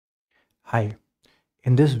Hi,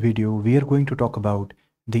 in this video we are going to talk about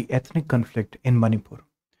the ethnic conflict in Manipur.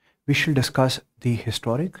 We shall discuss the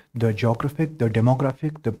historic, the geographic, the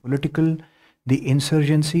demographic, the political, the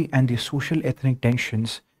insurgency and the social ethnic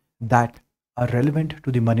tensions that are relevant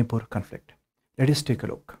to the Manipur conflict. Let us take a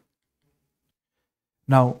look.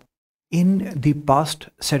 Now, in the past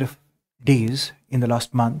set of days, in the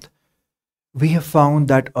last month, we have found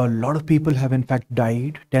that a lot of people have in fact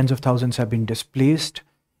died, tens of thousands have been displaced.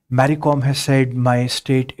 Maricom has said, my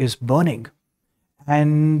state is burning.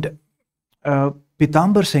 And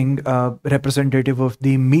Pitambar Singh, representative of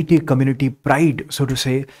the Meitei community pride, so to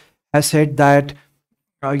say, has said that,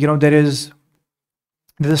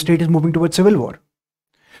 the state is moving towards civil war.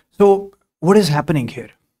 So what is happening here?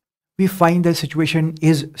 We find the situation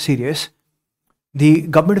is serious. The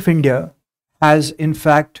government of India has in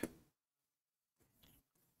fact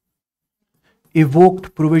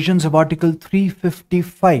evoked provisions of Article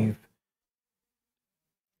 355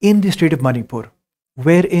 in the state of Manipur,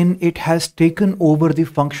 wherein it has taken over the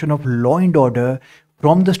function of law and order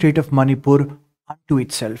from the state of Manipur unto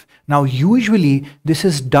itself. Now, usually this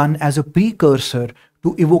is done as a precursor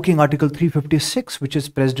to evoking Article 356, which is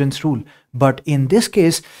President's rule. But in this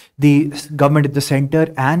case, the government at the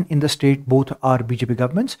center and in the state both are BJP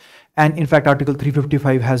governments. And in fact, Article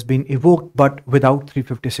 355 has been evoked, but without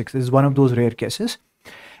 356. This is one of those rare cases.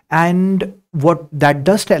 And what that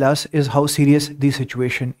does tell us is how serious the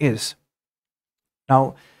situation is.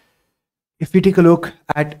 Now, if we take a look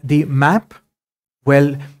at the map,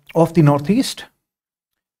 well, of the Northeast,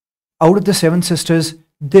 out of the seven sisters,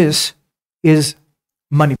 this is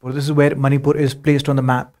Manipur. This is where Manipur is placed on the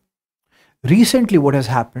map. Recently, what has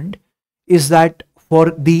happened is that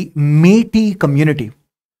for the Meitei community,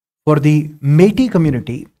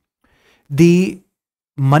 the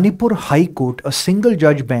Manipur High Court, a single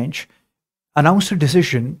judge bench, announced a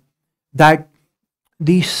decision that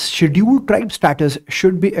the scheduled tribe status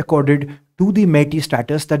should be accorded to the Meitei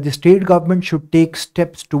status, that the state government should take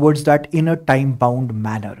steps towards that in a time-bound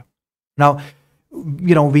manner. Now,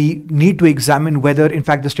 we need to examine whether in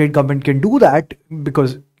fact the state government can do that,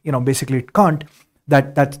 because basically it can't.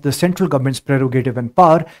 That's the central government's prerogative and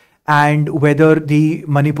power, and whether the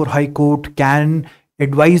Manipur High Court can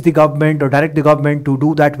advise the government or direct the government to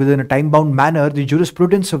do that within a time-bound manner, the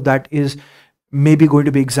jurisprudence of that is maybe going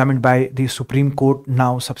to be examined by the Supreme Court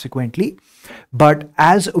now subsequently. But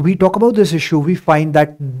as we talk about this issue, we find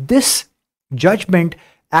that this judgment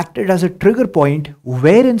acted as a trigger point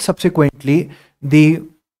wherein subsequently the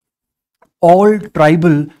All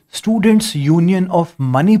Tribal Students Union of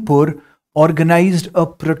Manipur organized a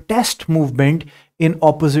protest movement in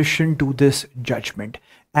opposition to this judgment.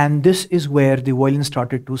 And this is where the violence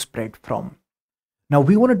started to spread from. Now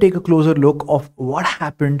we want to take a closer look of what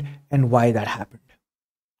happened and why that happened.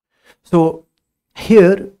 So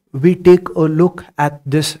here we take a look at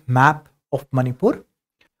this map of Manipur.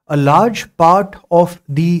 A large part of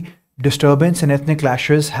the disturbance and ethnic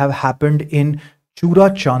clashes have happened in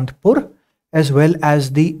Churachandpur as well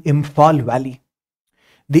as the Imphal Valley.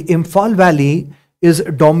 The Imphal Valley is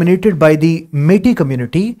dominated by the Meitei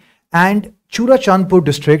community and Churachandpur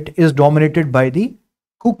district is dominated by the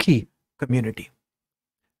Kuki community.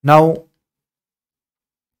 Now,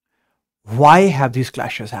 why have these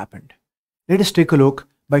clashes happened? Let us take a look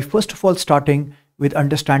by first of all starting with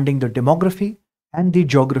understanding the demography and the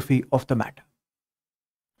geography of the matter.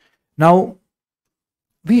 Now,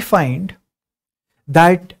 we find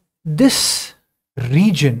that this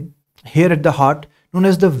region here at the heart, known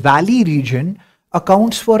as the valley region,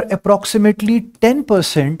 accounts for approximately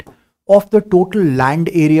 10% of the total land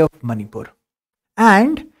area of Manipur.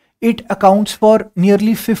 And it accounts for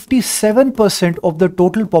nearly 57% of the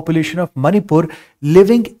total population of Manipur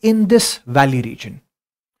living in this valley region.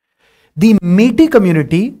 The Meitei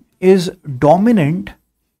community is dominant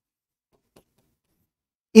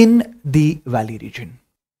in the valley region.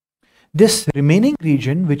 This remaining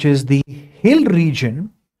region, which is the hill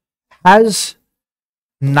region, has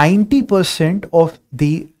 90% of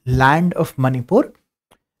the land of Manipur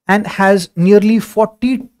and has nearly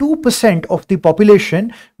 42% of the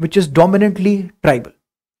population, which is dominantly tribal.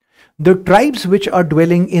 The tribes which are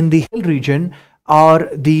dwelling in the hill region are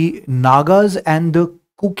the Nagas and the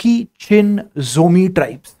Kuki-Chin-Zomi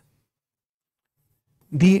tribes.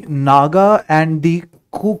 The Naga and the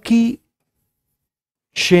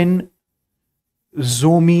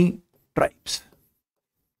Kuki-Chin-Zomi tribes.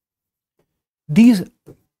 These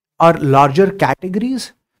are larger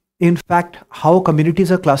categories. In fact, how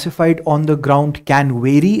communities are classified on the ground can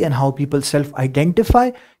vary, and how people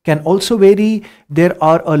self-identify can also vary. There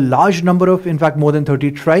are a large number of, in fact, more than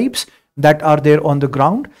 30 tribes that are there on the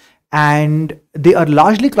ground. and they are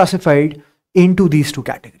largely classified into these two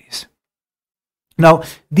categories. Now,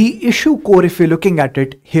 the issue core, if we're looking at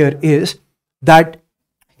it here, is that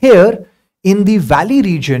here in the valley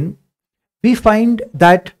region, we find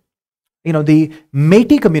that the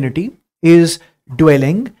Meitei community is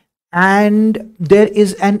dwelling, and there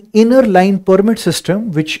is an inner line permit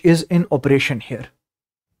system which is in operation here.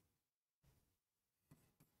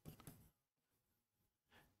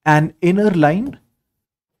 An inner line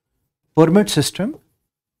permit system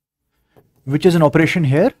which is in operation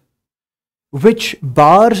here, which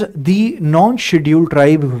bars the non-scheduled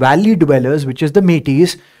tribe valley dwellers, which is the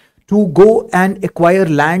Meiteis, to go and acquire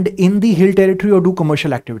land in the hill territory or do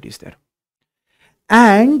commercial activities there.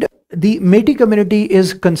 And the Meitei community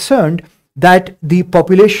is concerned that the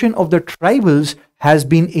population of the tribals has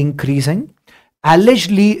been increasing.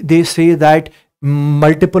 Allegedly, they say that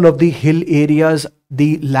multiple of the hill areas,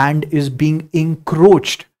 the land is being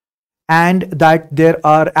encroached, and that there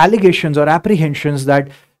are allegations or apprehensions that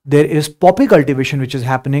there is poppy cultivation which is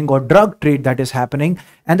happening, or drug trade that is happening,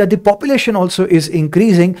 and that the population also is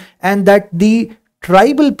increasing, and that the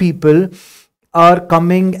tribal people are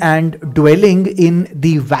coming and dwelling in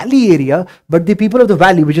the valley area, but the people of the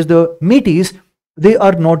valley, which is the Meiteis, they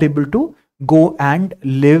are not able to go and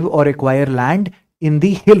live or acquire land in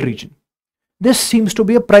the hill region. This seems to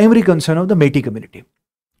be a primary concern of the Meitei community.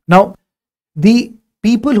 Now, the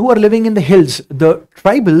people who are living in the hills, the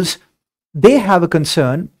tribals, they have a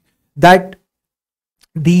concern that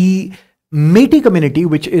the Meitei community,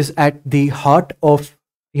 which is at the heart of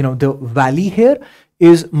the valley here,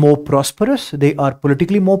 is more prosperous. They are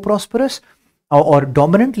politically more prosperous or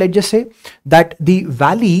dominant. Let's just say that the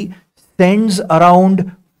valley sends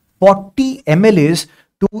around 40 MLAs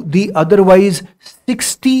to the otherwise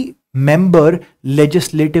 60 member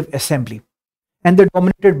legislative assembly, and they're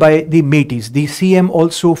dominated by the Meiteis. The CM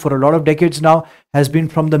also for a lot of decades now has been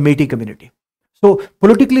from the Meitei community. So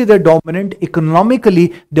politically they're dominant,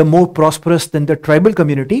 economically they're more prosperous than the tribal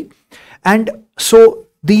community, and so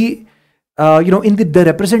the in the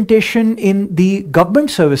representation in the government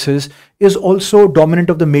services is also dominant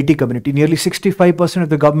of the Meitei community. Nearly 65% of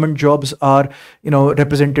the government jobs are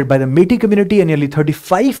represented by the Meitei community, and nearly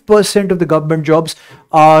 35% of the government jobs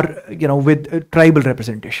are with tribal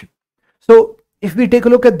representation. So if we take a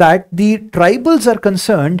look at that, the tribals are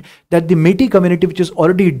concerned that the Meitei community, which is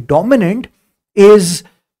already dominant, is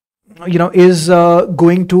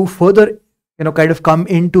going to further kind of come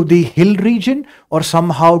into the hill region or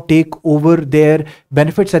somehow take over their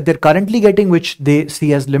benefits that they're currently getting, which they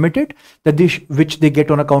see as limited, which they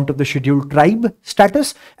get on account of the scheduled tribe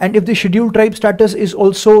status. And if the scheduled tribe status is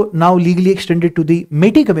also now legally extended to the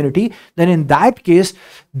Meitei community, then in that case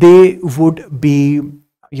they would be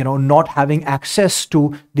not having access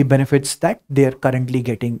to the benefits that they're currently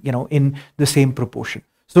getting in the same proportion.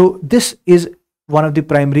 So this is one of the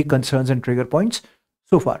primary concerns and trigger points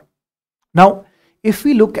so far. Now, if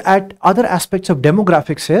we look at other aspects of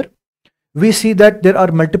demographics here, we see that there are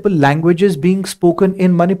multiple languages being spoken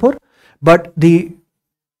in Manipur, but the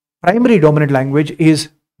primary dominant language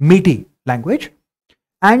is Meitei language,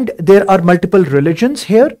 and there are multiple religions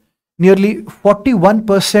here. Nearly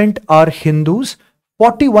 41% are Hindus,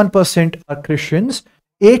 41% are Christians,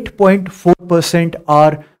 8.4%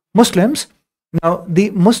 are Muslims. Now, the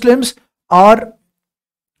Muslims are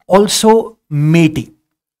also Meitei.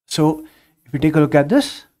 So, if we take a look at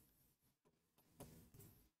this,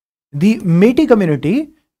 the Meitei community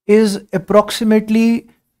is approximately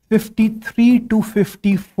 53 to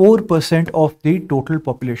 54% of the total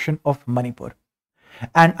population of Manipur.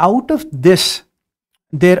 And out of this,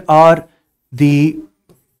 there are the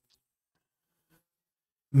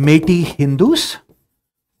Meitei Hindus,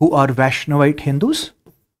 who are Vaishnavite Hindus,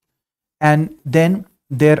 and then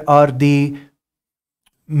there are the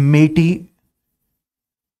Meitei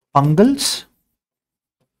Pangals,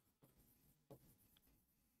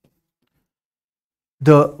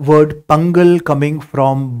 the word Pangal coming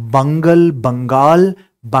from Bengal,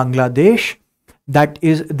 Bangladesh, that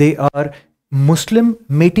is, they are Muslim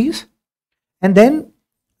Meiteis. And then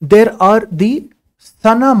there are the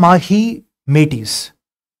Sanamahi Meiteis.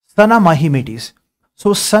 So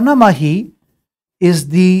Sanamahi is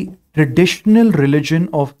the traditional religion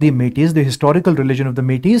of the Meiteis, the historical religion of the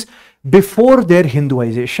Meiteis before their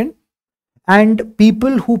Hinduization, and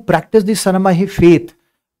people who practice the Sanamahi faith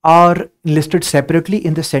are listed separately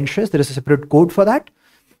in the census. There is a separate code for that,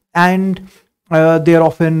 and they are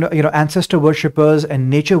often ancestor worshippers and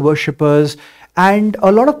nature worshippers, and a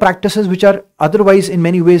lot of practices which are otherwise in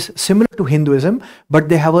many ways similar to Hinduism, but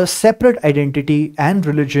they have a separate identity and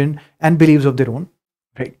religion and beliefs of their own,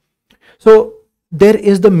 right? So there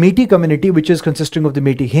is the Meitei community, which is consisting of the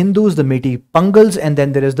Meitei Hindus, the Meitei Pangals, and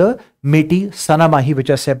then there is the Meitei Sanamahi, which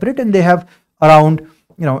are separate, and they have around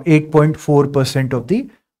 8.4% of the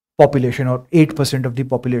population, or 8% of the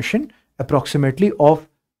population approximately of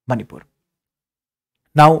Manipur.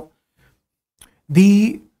 Now,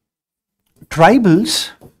 the tribals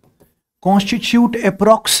constitute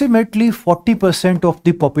approximately 40% of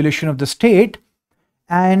the population of the state,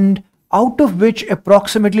 and out of which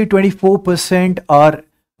approximately 24% are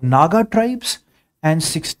Naga tribes and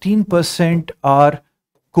 16% are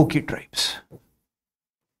Kuki tribes.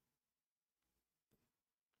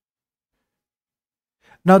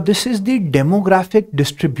 Now, this is the demographic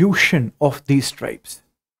distribution of these tribes.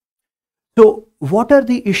 So, what are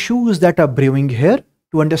the issues that are brewing here?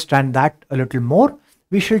 To understand that a little more,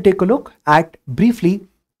 we shall take a look at briefly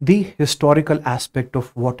the historical aspect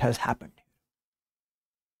of what has happened.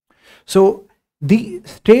 So, the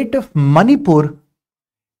state of Manipur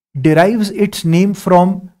derives its name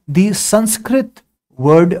from the Sanskrit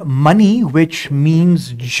word mani, which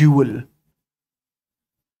means jewel.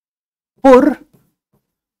 Pur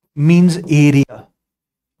means area.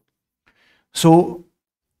 So,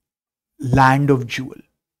 land of jewel.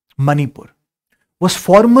 Manipur was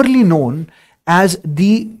formerly known as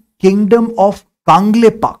the Kingdom of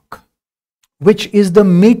Kanglepak, which is the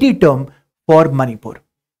Meitei term for Manipur.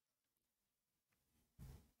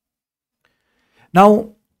 Now,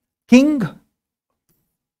 King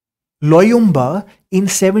Loyumba in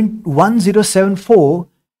 1074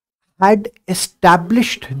 had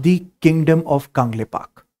established the Kingdom of Kanglepak,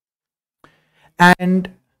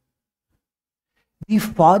 and the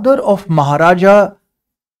father of Maharaja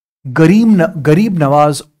Garib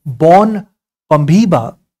Nawaz, born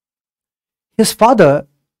Pambhiba, his father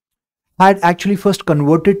had actually first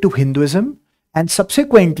converted to Hinduism, and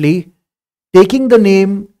subsequently, taking the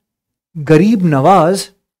name Garib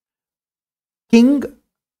Nawaz, King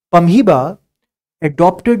Pambhiba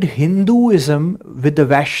adopted Hinduism with the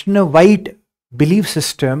Vaishnavite belief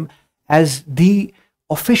system as the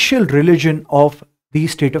official religion of the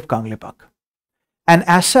state of Kanglepak. And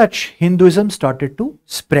as such, Hinduism started to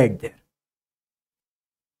spread there.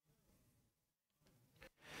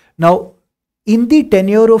 Now, in the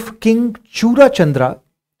tenure of King Churachandra,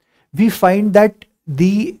 we find that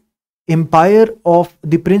the empire of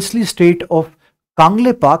the princely state of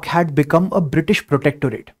Kanglepak had become a British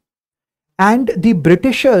protectorate. And the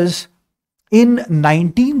Britishers in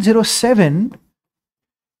 1907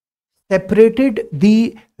 separated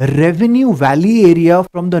the revenue valley area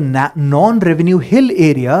from the non-revenue hill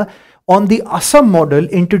area on the ATSUM model,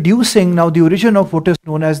 introducing now the origin of what is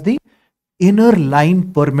known as the inner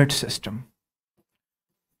line permit system.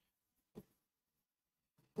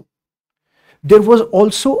 There was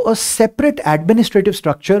also a separate administrative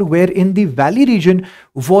structure wherein the valley region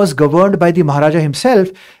was governed by the Maharaja himself,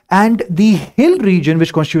 and the hill region,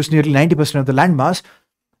 which constitutes nearly 90% of the landmass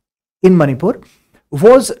in Manipur,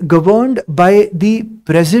 was governed by the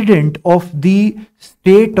president of the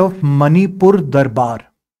state of Manipur Darbar,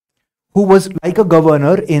 who was like a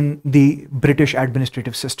governor in the British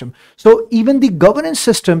administrative system. So even the governance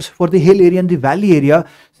systems for the hill area and the valley area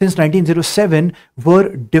since 1907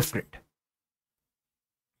 were different.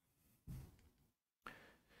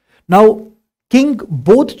 Now, King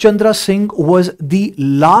Bodh Chandra Singh was the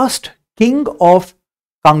last king of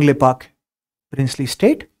Kanglepak princely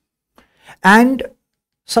state, and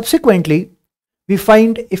subsequently we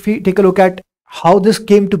find, if we take a look at how this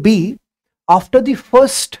came to be, after the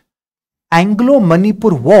first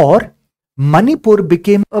Anglo-Manipur War, Manipur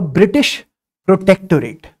became a British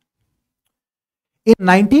protectorate. In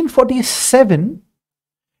 1947,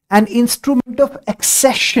 an instrument of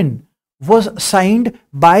accession was signed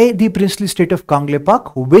by the princely state of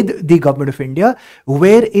Kanglepak with the government of India,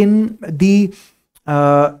 wherein the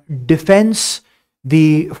defense,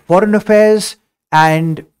 the foreign affairs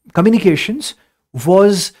and communications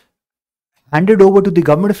was handed over to the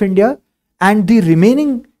government of India, and the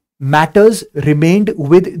remaining matters remained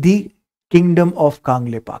with the Kingdom of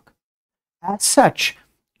Kanglepak. As such,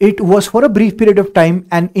 it was for a brief period of time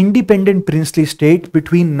an independent princely state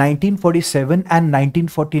between 1947 and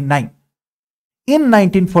 1949. In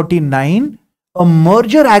 1949, a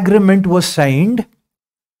merger agreement was signed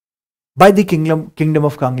by the Kingdom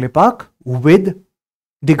of Kanglepak with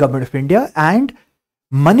the government of India, and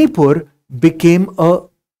Manipur became a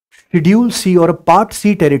Schedule C or a Part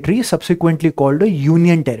C territory, subsequently called a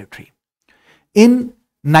Union Territory. In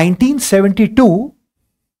 1972,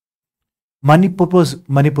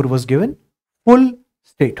 Manipur was given full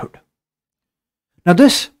statehood. Now,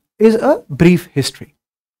 this is a brief history.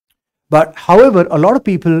 But however, a lot of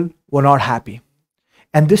people were not happy.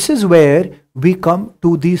 And this is where we come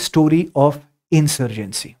to the story of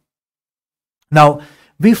insurgency. Now,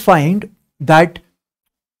 we find that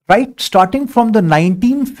right starting from the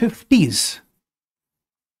 1950s,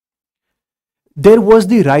 there was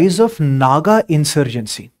the rise of Naga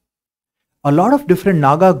insurgency. A lot of different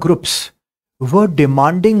Naga groups were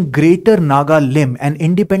demanding Greater Naga Limb, an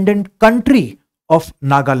independent country of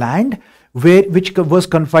Nagaland, which was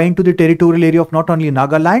confined to the territorial area of not only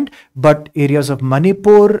Nagaland, but areas of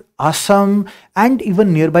Manipur, ATSUM, and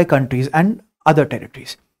even nearby countries and other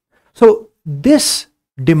territories. So this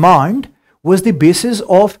demand was the basis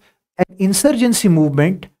of an insurgency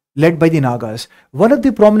movement led by the Nagas. One of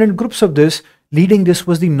the prominent groups of this, leading this,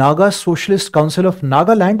 was the Naga Socialist Council of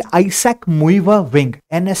Nagaland, Isaac Muiwa Wing,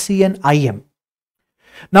 NSCN-IM.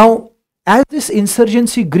 Now, as this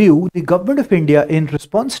insurgency grew, the government of India, in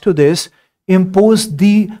response to this, imposed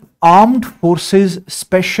the Armed Forces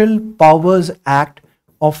Special Powers Act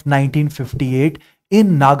of 1958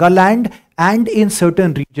 in Nagaland and in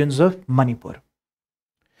certain regions of Manipur.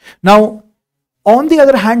 Now, on the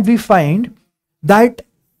other hand, we find that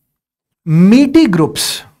Meitei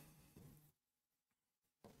groups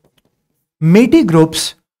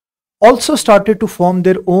also started to form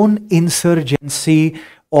their own insurgency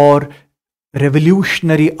or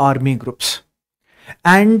revolutionary army groups.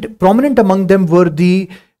 And prominent among them were the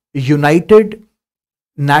United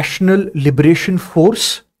National Liberation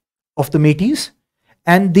Force of the Meiteis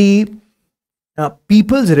and the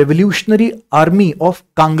People's Revolutionary Army of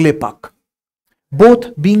Kanglepak,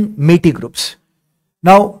 both being Meitei groups.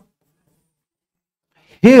 Now,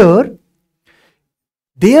 here,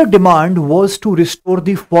 their demand was to restore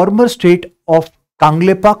the former state of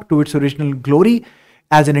Kanglepak to its original glory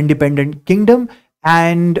as an independent kingdom,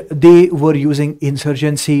 and they were using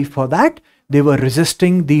insurgency for that. They were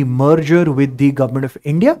resisting the merger with the government of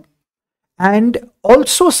India. And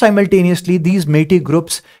also simultaneously, these Meitei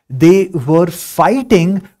groups, they were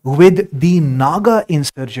fighting with the Naga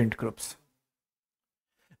insurgent groups.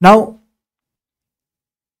 Now,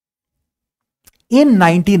 in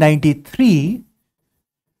 1993,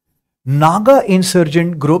 Naga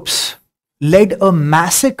insurgent groups led a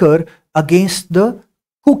massacre against the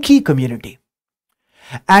Kuki community.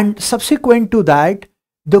 And subsequent to that,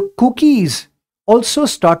 the Kukis also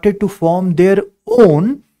started to form their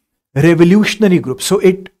own revolutionary groups. So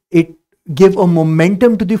it gave a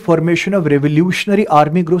momentum to the formation of revolutionary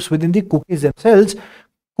army groups within the Kukis themselves,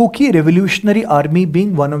 Kuki Revolutionary Army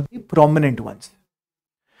being one of the prominent ones.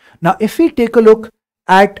 Now, if we take a look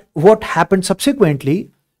at what happened subsequently,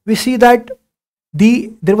 we see that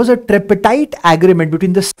there was a tripartite agreement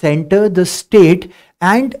between the center, the state,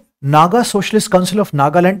 and Naga Socialist Council of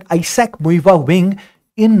Nagaland, Isaac Muiwa Wing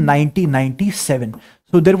in 1997.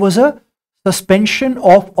 So there was a suspension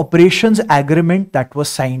of operations agreement that was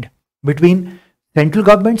signed between central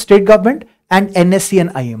government, state government, and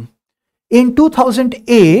NSCN-IM. In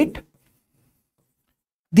 2008,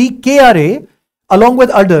 the KRA, along with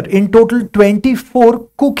other, in total 24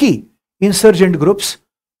 Kuki insurgent groups,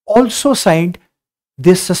 also signed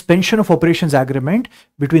this suspension of operations agreement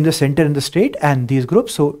between the center and the state and these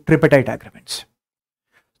groups, so tripartite agreements.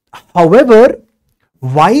 However,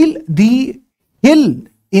 while the Hill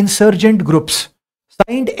insurgent groups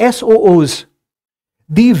signed SOOs,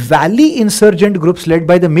 the Valley insurgent groups led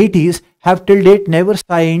by the Meiteis have till date never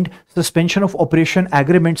signed suspension of operation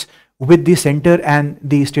agreements with the center and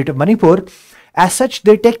the state of Manipur. As such,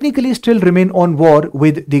 they technically still remain on war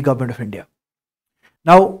with the government of India.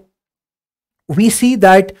 Now, we see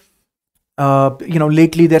that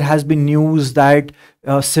lately there has been news that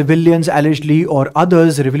civilians allegedly or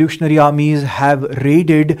others, revolutionary armies, have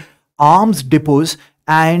raided arms depots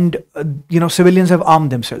and civilians have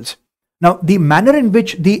armed themselves. Now, the manner in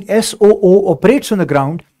which the SOO operates on the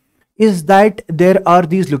ground is that there are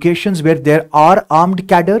these locations where there are armed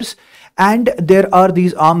cadres and there are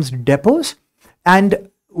these arms depots, and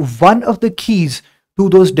one of the keys to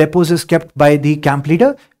those depots is kept by the camp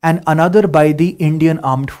leader and another by the Indian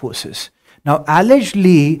Armed Forces. Now,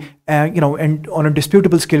 allegedly, and on a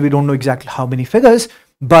disputable scale, we don't know exactly how many figures,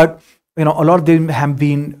 but a lot of them have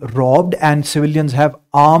been robbed and civilians have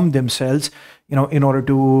armed themselves, in order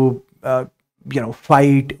to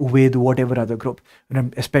fight with whatever other group,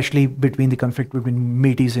 especially between the conflict between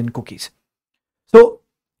Meiteis and Kukis. So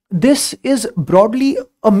this is broadly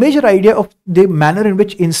a major idea of the manner in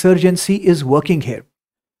which insurgency is working here.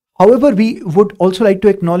 However, we would also like to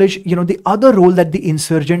acknowledge, the other role that the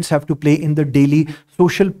insurgents have to play in the daily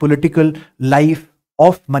social political life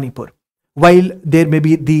of Manipur. While there may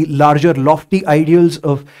be the larger lofty ideals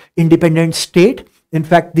of independent state In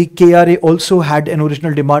fact, the KRA also had an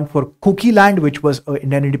original demand for Kuki land, which was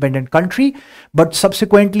an independent country. But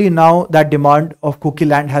subsequently, now that demand of Kuki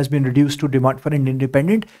land has been reduced to demand for an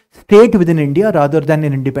independent state within India rather than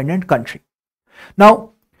an independent country.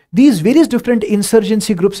 Now, these various different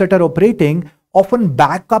insurgency groups that are operating often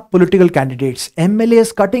back up political candidates.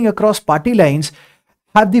 MLAs cutting across party lines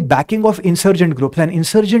have the backing of insurgent groups, and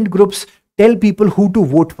insurgent groups tell people who to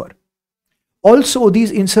vote for. Also,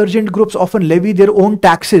 these insurgent groups often levy their own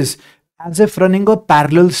taxes as if running a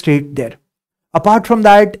parallel state there. Apart from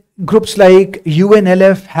that, groups like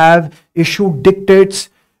UNLF have issued dictates,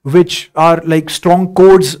 which are like strong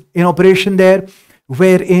codes in operation there,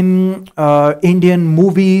 wherein Indian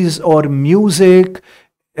movies or music,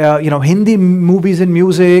 Hindi movies and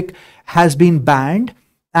music has been banned.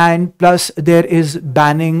 And plus there is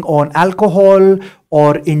banning on alcohol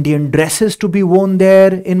or Indian dresses to be worn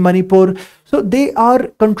there in Manipur. So they are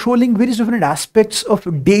controlling various different aspects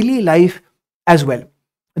of daily life as well.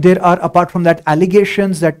 There are, apart from that,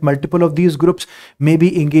 allegations that multiple of these groups may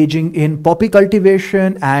be engaging in poppy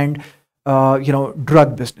cultivation and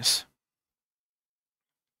drug business.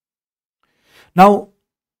 Now,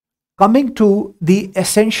 coming to the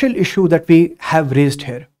essential issue that we have raised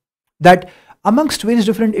here, that amongst various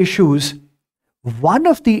different issues, one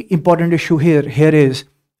of the important issue here is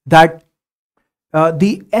that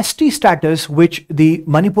the ST status, which the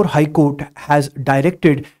Manipur High Court has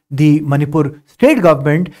directed the Manipur state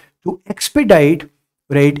government to expedite,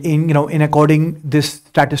 right, in according this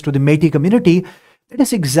status to the Meitei community, let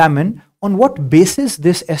us examine on what basis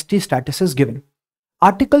this ST status is given.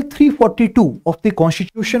 Article 342 of the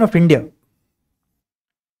Constitution of India,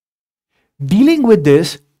 dealing with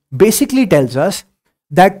this, basically tells us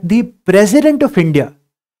that the President of India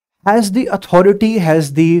has the authority,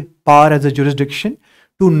 has the power, as a jurisdiction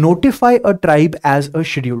to notify a tribe as a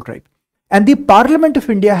scheduled tribe. And the Parliament of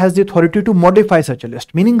India has the authority to modify such a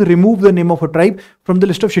list, meaning remove the name of a tribe from the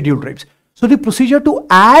list of scheduled tribes. So the procedure to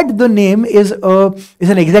add the name is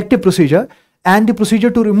an executive procedure, and the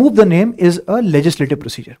procedure to remove the name is a legislative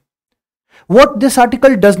procedure. What this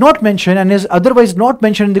article does not mention, and is otherwise not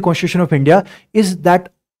mentioned in the Constitution of India, is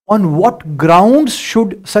that on what grounds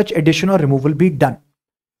should such addition or removal be done,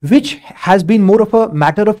 which has been more of a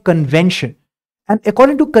matter of convention. And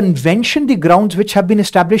according to convention, the grounds which have been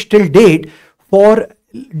established till date for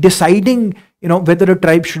deciding, whether a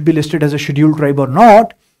tribe should be listed as a scheduled tribe or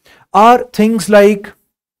not, are things like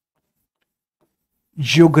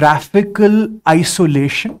geographical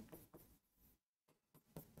isolation,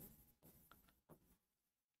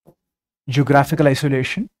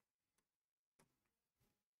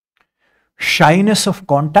 shyness of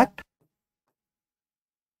contact,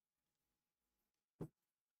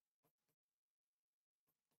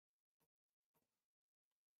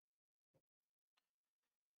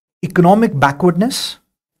 economic backwardness,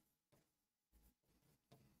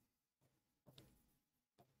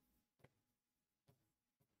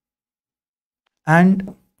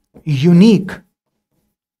 and unique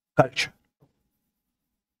culture.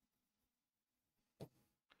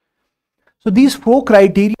 So these four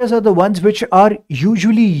criteria are the ones which are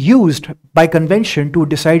usually used by convention to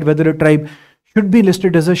decide whether a tribe should be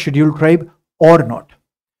listed as a scheduled tribe or not.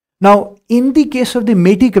 Now, in the case of the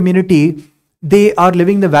Meitei community, they are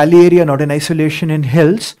living in the valley area, not in isolation in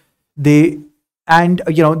hills. They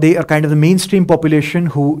are kind of the mainstream population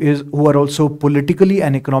who are also politically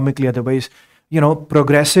and economically otherwise,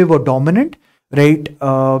 progressive or dominant, right?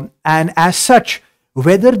 And as such,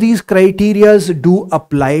 whether these criterias do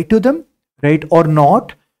apply to them, right, or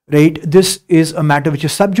not, right, this is a matter which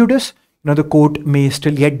is sub judice. The court may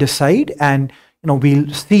still yet decide, and we'll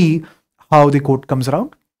see how the court comes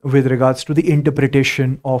around with regards to the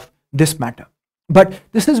interpretation of this matter. But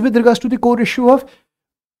this is with regards to the core issue of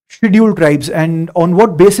scheduled tribes and on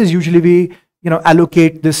what basis usually we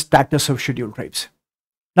allocate this status of scheduled tribes.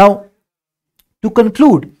 Now, to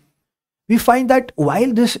conclude, we find that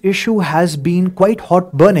while this issue has been quite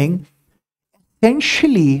hot burning,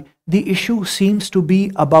 essentially the issue seems to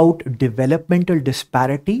be about developmental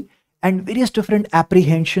disparity and various different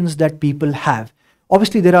apprehensions that people have.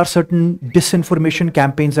 Obviously, there are certain disinformation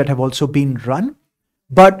campaigns that have also been run,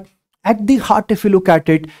 but at the heart, if you look at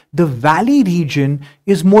it, the valley region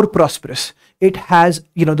is more prosperous. It has,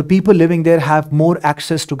 the people living there have more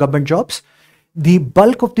access to government jobs. The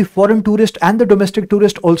bulk of the foreign tourist and the domestic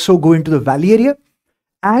tourist also go into the valley area.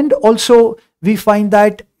 And also we find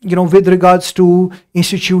that, with regards to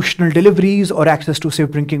institutional deliveries or access to safe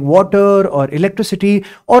drinking water or electricity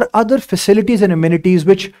or other facilities and amenities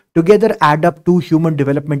which together add up to Human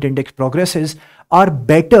Development Index progresses, are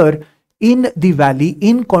better in the valley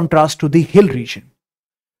in contrast to the hill region.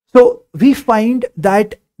 So we find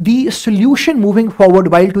that the solution moving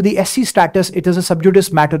forward, while to the SC status, it is a sub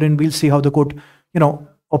judice matter, and we'll see how the court,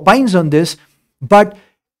 opines on this. But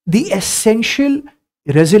the essential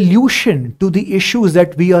resolution to the issues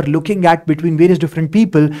that we are looking at between various different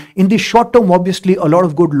people in the short term, obviously a lot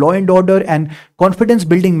of good law and order and confidence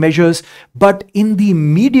building measures, but in the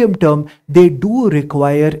medium term they do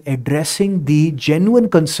require addressing the genuine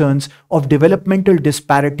concerns of developmental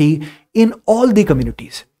disparity in all the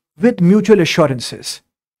communities with mutual assurances,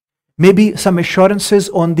 maybe some assurances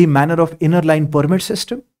on the manner of inner line permit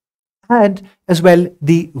system, and as well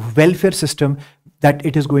the welfare system, that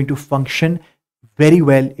it is going to function very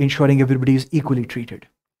well, ensuring everybody is equally treated.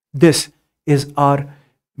 This is our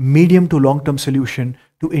medium to long-term solution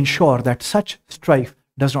to ensure that such strife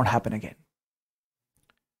does not happen again.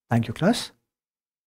 Thank you, class.